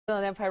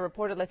Empire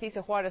reporter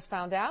Leticia Juarez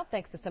found out,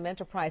 thanks to some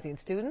enterprising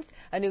students,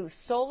 a new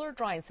solar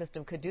drying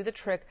system could do the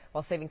trick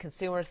while saving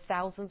consumers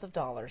thousands of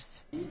dollars.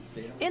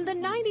 In the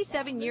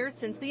 97 years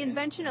since the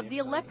invention of the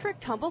electric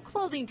tumble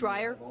clothing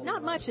dryer,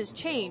 not much has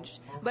changed.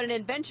 But an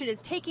invention is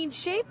taking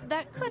shape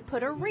that could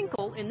put a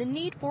wrinkle in the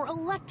need for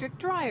electric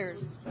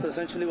dryers. So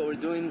essentially what we're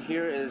doing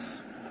here is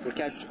we're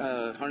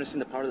harnessing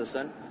the power of the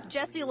sun.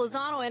 Jesse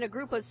Lozano and a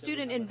group of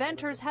student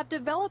inventors have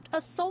developed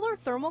a solar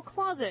thermal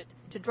closet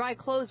to dry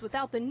clothes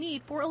without the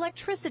need for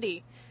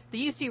electricity. The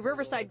UC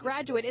Riverside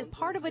graduate is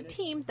part of a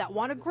team that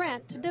won a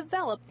grant to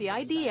develop the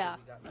idea.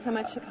 How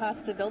much it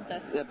cost to build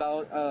this?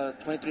 About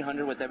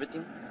 $2,300 with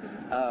everything,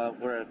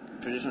 where a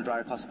traditional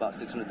dryer costs about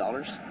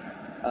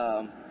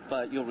 $600.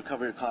 But you'll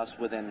recover your costs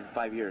within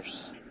 5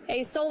 years.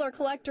 A solar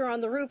collector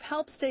on the roof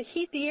helps to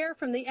heat the air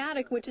from the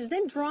attic, which is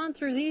then drawn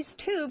through these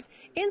tubes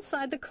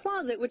inside the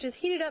closet, which is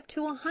heated up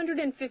to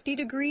 150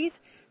 degrees,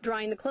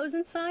 drying the clothes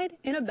inside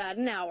in about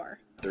an hour.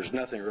 There's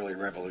nothing really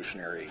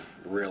revolutionary,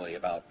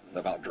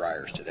 about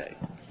dryers today.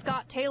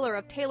 Scott Taylor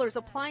of Taylor's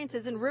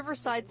Appliances in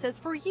Riverside says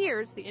for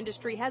years the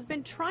industry has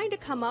been trying to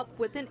come up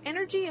with an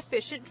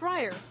energy-efficient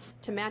dryer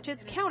to match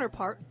its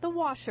counterpart, the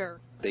washer.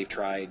 They've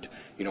tried,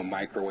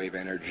 microwave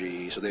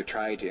energy, so they've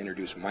tried to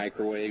introduce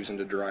microwaves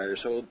into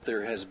dryers. So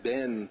there has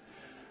been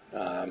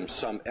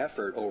some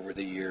effort over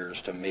the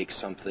years to make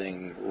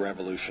something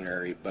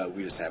revolutionary, but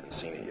we just haven't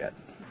seen it yet.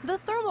 The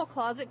thermal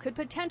closet could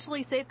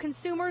potentially save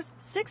consumers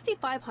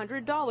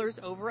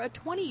 $6,500 over a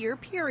 20-year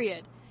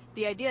period.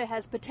 The idea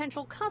has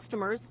potential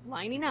customers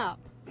lining up.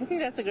 I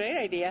think that's a great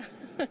idea.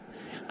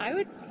 I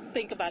would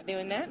think about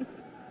doing that.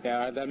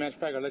 Yeah, that matter of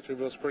fact, our electric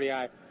bill is pretty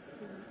high.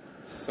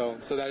 So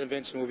that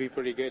invention will be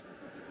pretty good.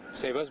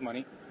 Save us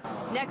money.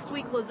 Next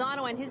week,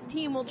 Lozano and his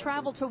team will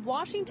travel to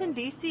Washington,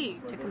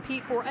 D.C. to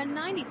compete for a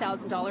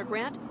 $90,000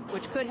 grant,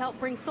 which could help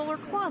bring solar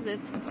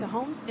closets to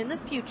homes in the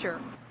future.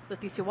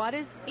 Leticia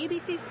Juarez,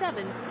 ABC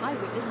 7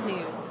 Eyewitness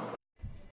News.